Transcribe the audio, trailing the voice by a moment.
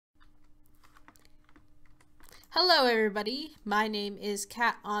Hello everybody, my name is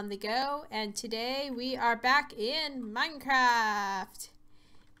Cat on the Go, and today we are back in Minecraft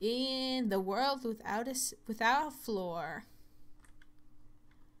in the world without a floor.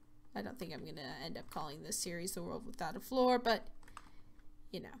 I don't think I'm gonna end up calling this series the world without a floor, but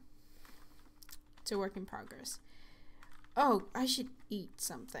you know, it's a work in progress. Oh, I should eat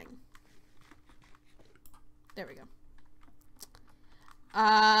something. There we go.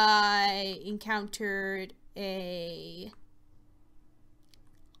 I encountered I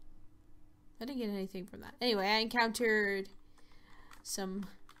didn't get anything from that. Anyway, I encountered some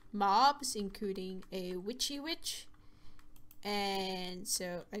mobs, including a witchy witch. And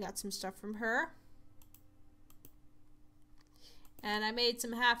so I got some stuff from her. And I made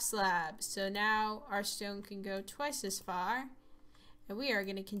some half slabs. So now our stone can go twice as far. And we are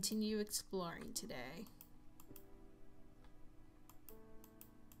going to continue exploring today.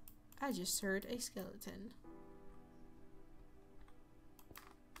 I just heard a skeleton.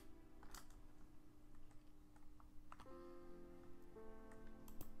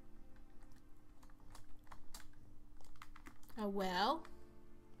 Oh well.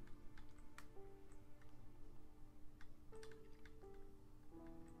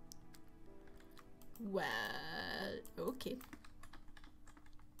 Well, okay.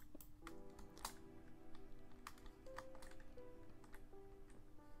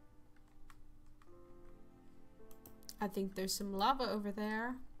 I think there's some lava over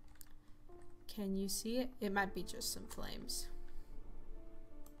there. Can you see it? It might be just some flames.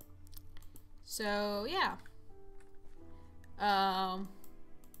 So, yeah.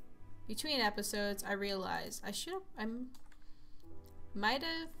 Between episodes, I realized I should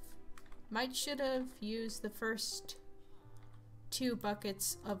have used the first 2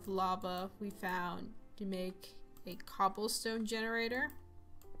 buckets of lava we found to make a cobblestone generator.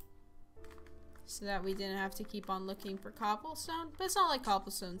 So that we didn't have to keep on looking for cobblestone. But it's not like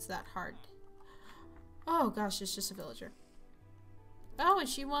cobblestone's that hard. Oh gosh, it's just a villager. Oh, and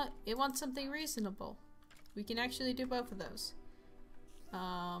it wants something reasonable. We can actually do both of those.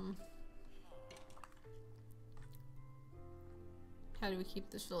 How do we keep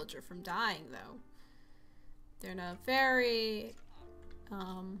this villager from dying though? They're not very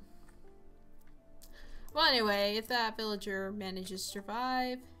well, anyway, if that villager manages to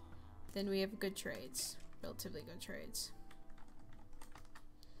survive, then we have good trades. Relatively good trades.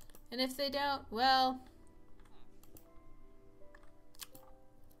 And if they don't, well,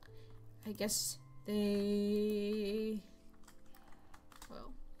 I guess they,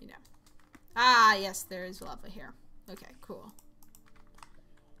 well, you know. Ah, yes, there is lava here. Okay, cool.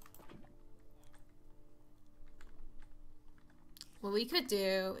 What we could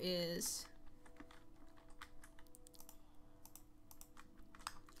do is,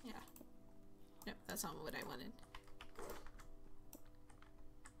 yeah. Nope, that's not what I wanted.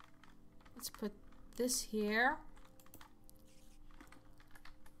 Let's put this here.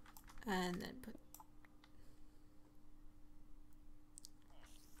 And then put...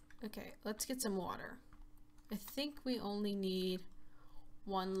 Okay, let's get some water. I think we only need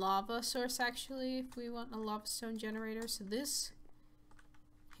 1 lava source actually if we want a lava stone generator. So this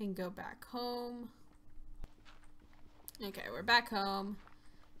can go back home. Okay, we're back home.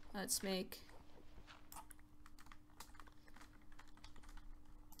 Let's make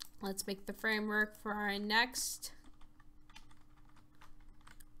the framework for our next.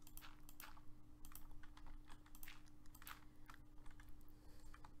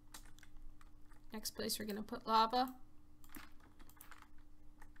 Next place we're gonna put lava.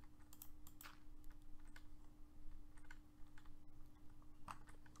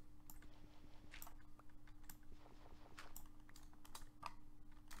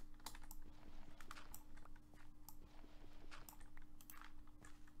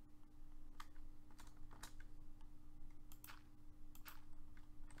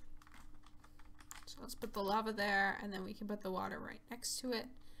 So let's put the lava there, and then we can put the water right next to it.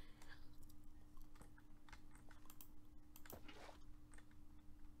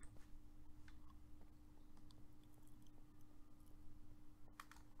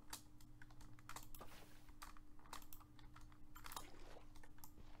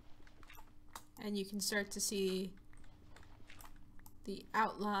 And you can start to see the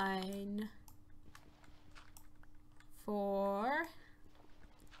outline for...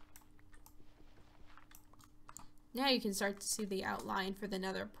 Now you can start to see the outline for the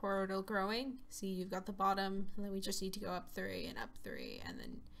nether portal growing. See, you've got the bottom, and then we just need to go up 3 and up 3, and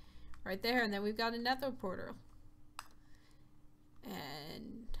then right there, and then we've got a nether portal.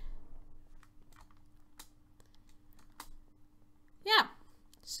 And yeah,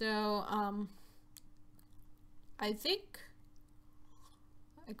 so I think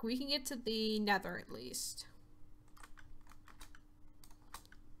like we can get to the nether at least.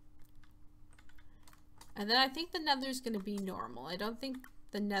 And then I think the nether's gonna be normal. I don't think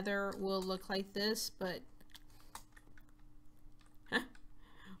the nether will look like this, but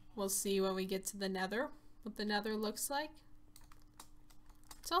we'll see when we get to the nether what the nether looks like.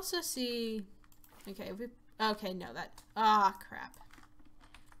 Let's also see. Okay, okay, no, that. Ah, crap.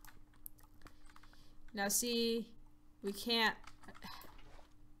 Now, see, we can't.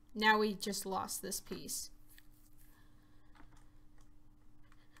 Now we just lost this piece.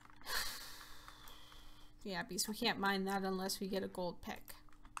 Yeah, because we can't mine that unless we get a gold pick.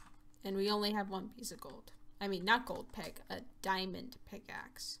 And we only have one piece of gold. I mean, not gold pick, a diamond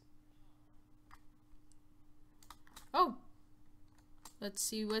pickaxe. Oh! Let's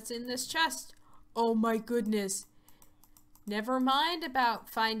see what's in this chest. Oh my goodness. Never mind about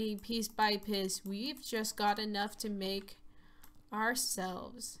finding piece by piece. We've just got enough to make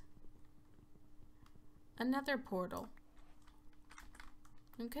ourselves another portal.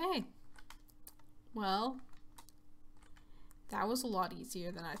 Okay. Well, that was a lot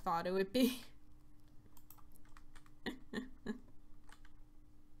easier than I thought it would be.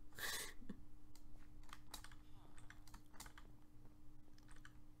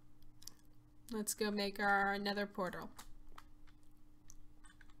 Let's go make our nether portal.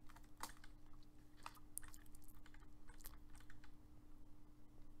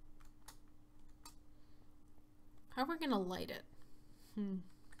 How are we gonna light it?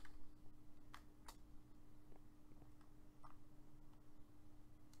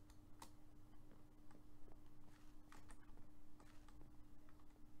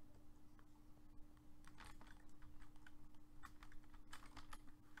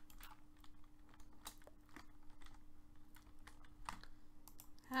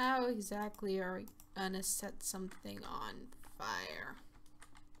 How exactly are we gonna set something on fire?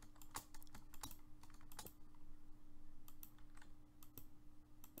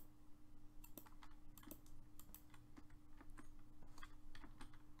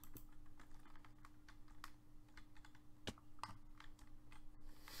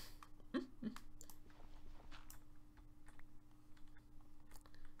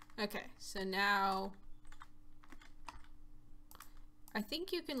 Okay, so now I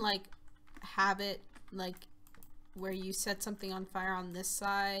think you can like have it like where you set something on fire on this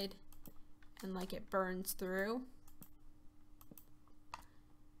side and like it burns through.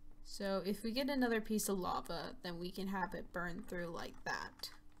 So if we get another piece of lava, then we can have it burn through like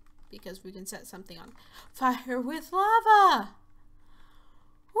that, because we can set something on fire with lava.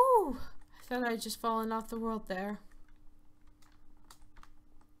 Woo! I thought I'd just fallen off the world there.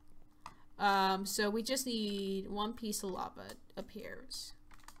 So we just need one piece of lava appears.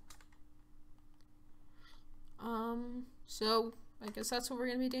 So I guess that's what we're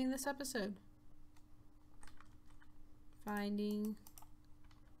gonna be doing this episode. Finding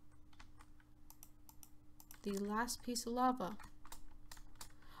the last piece of lava.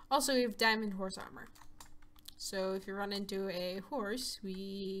 Also, we have diamond horse armor. So if you run into a horse,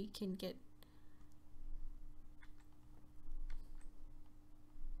 we can get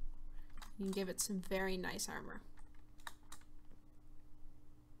you can give it some very nice armor.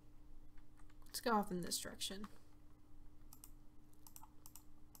 Let's go off in this direction.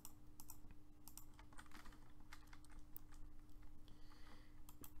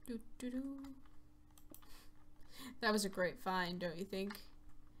 Doo -doo -doo. That was a great find, don't you think?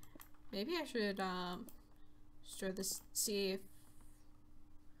 Maybe I should store this, see if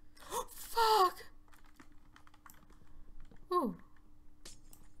fuck! Ooh.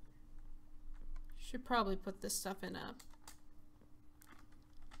 Should probably put this stuff in a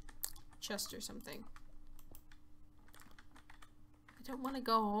chest or something. I don't want to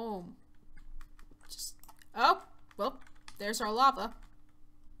go home. Just, oh, well, there's our lava.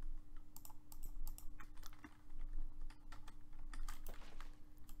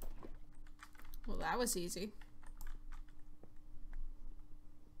 Well, that was easy.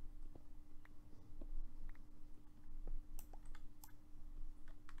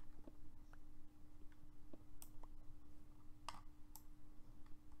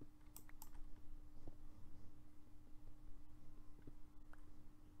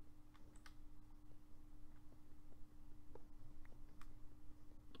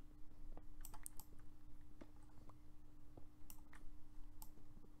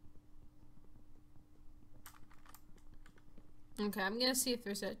 Okay, I'm gonna see if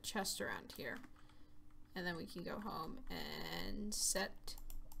there's a chest around here. And then we can go home and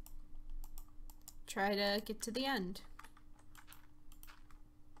try to get to the end.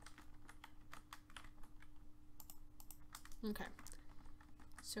 Okay.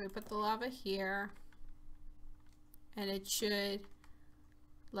 So we put the lava here. And it should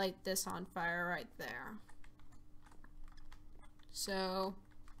light this on fire right there. So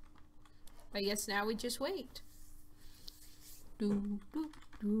I guess now we just wait. Now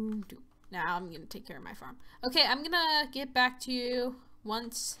I'm gonna take care of my farm. Okay, I'm gonna get back to you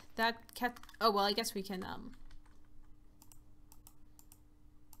once that oh well, I guess we can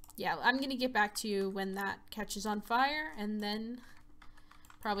yeah, I'm gonna get back to you when that catches on fire, and then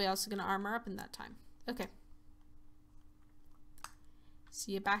probably also gonna armor up in that time. Okay.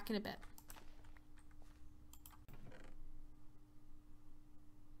 See you back in a bit.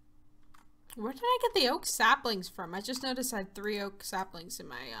 Where did I get the oak saplings from? I just noticed I had 3 oak saplings in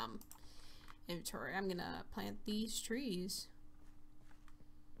my inventory. I'm gonna plant these trees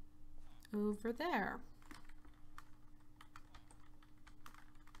over there.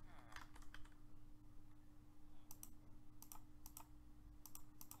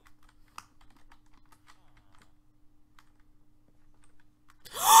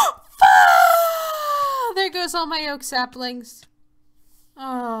 There goes all my oak saplings.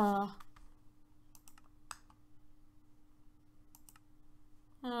 Oh.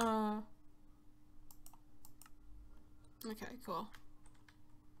 Okay, cool.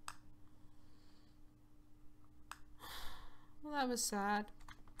 Well, that was sad.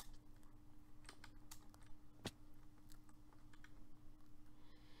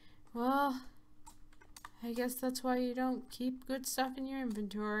 Well, I guess that's why you don't keep good stuff in your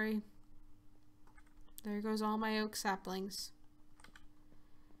inventory. There goes all my oak saplings.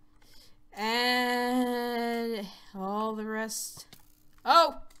 And all the rest.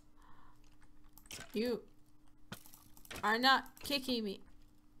 Oh! You are not kicking me.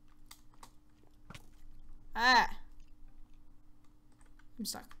 Ah. I'm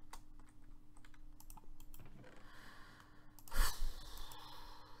stuck.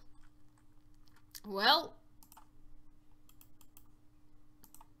 Well.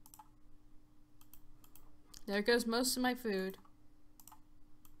 There goes most of my food.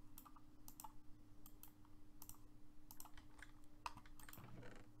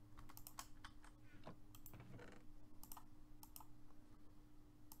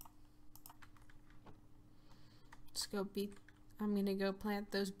 Let's go beet. I'm gonna go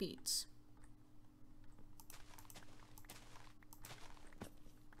plant those beets.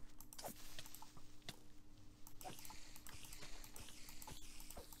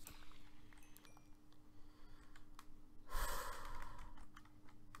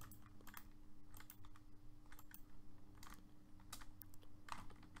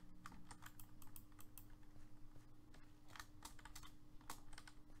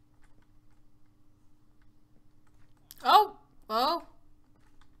 Oh! Oh!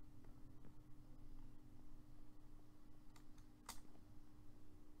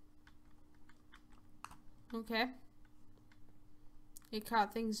 Okay. It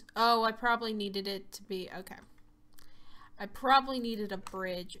caught things. Oh, I probably needed it to be. Okay. I probably needed a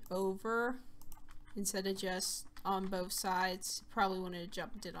bridge over instead of just on both sides. Probably wouldn't have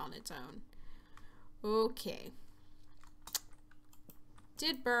jumped it on its own. Okay.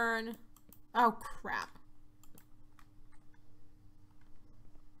 Did burn. Oh, crap.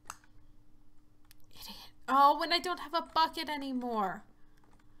 Idiot. Oh, when I don't have a bucket anymore.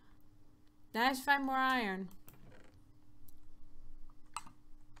 Now I have to find more iron.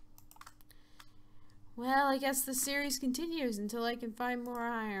 Well, I guess the series continues until I can find more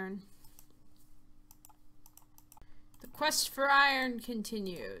iron. The quest for iron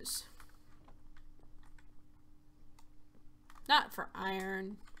continues. Not for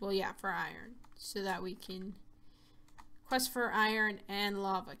iron. Well, yeah, for iron. So that we can... Quest for iron and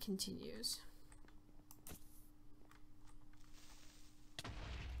lava continues.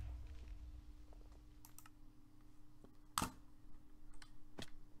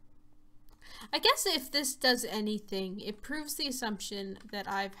 I guess if this does anything, it proves the assumption that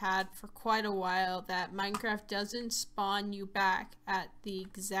I've had for quite a while that Minecraft doesn't spawn you back at the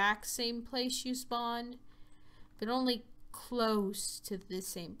exact same place you spawned, but only close to the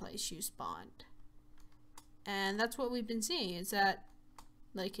same place you spawned. And that's what we've been seeing, is that,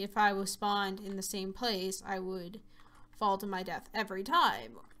 like, if I was spawned in the same place, I would fall to my death every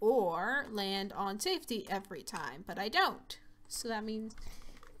time, or land on safety every time, but I don't. So that means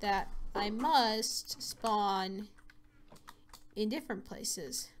that I must spawn in different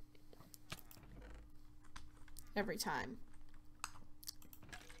places every time.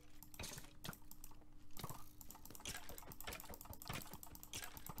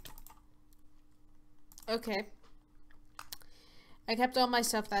 Okay. I kept all my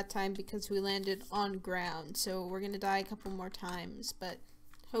stuff that time because we landed on ground, so we're gonna die a couple more times, but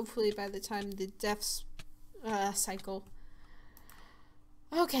hopefully by the time the deaths cycle.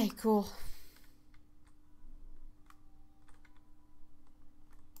 Okay, cool.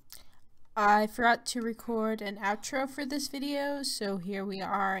 I forgot to record an outro for this video, so here we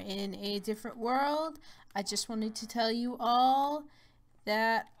are in a different world. I just wanted to tell you all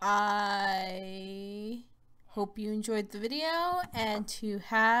that I hope you enjoyed the video and to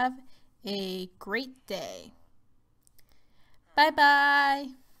have a great day. Bye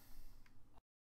bye!